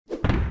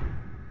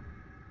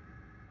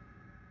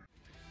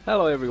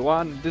Hello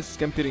everyone, this is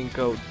Computing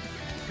Code,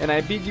 and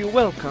I bid you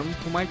welcome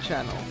to my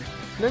channel.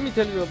 Let me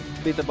tell you a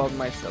bit about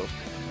myself.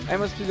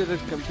 I'm a student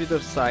at Computer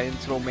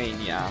Science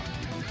Romania,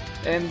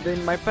 and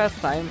in my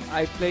pastime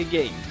I play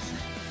games.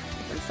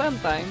 And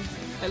sometimes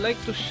I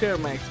like to share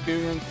my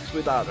experience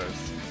with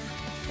others.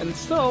 And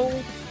so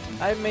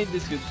I made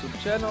this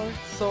YouTube channel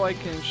so I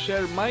can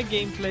share my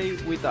gameplay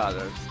with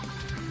others.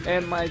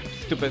 And my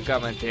stupid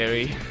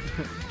commentary.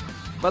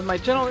 But my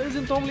channel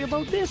isn't only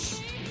about this.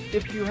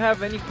 If you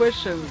have any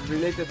questions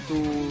related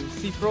to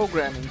C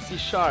programming, C#,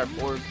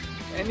 or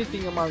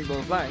anything along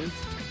those lines,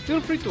 feel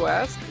free to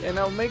ask and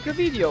I'll make a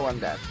video on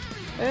that.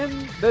 And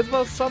that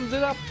about sums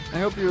it up. I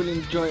hope you will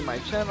enjoy my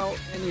channel,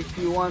 and if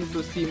you want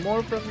to see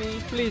more from me,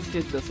 please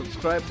hit the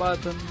subscribe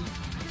button.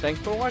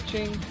 Thanks for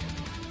watching.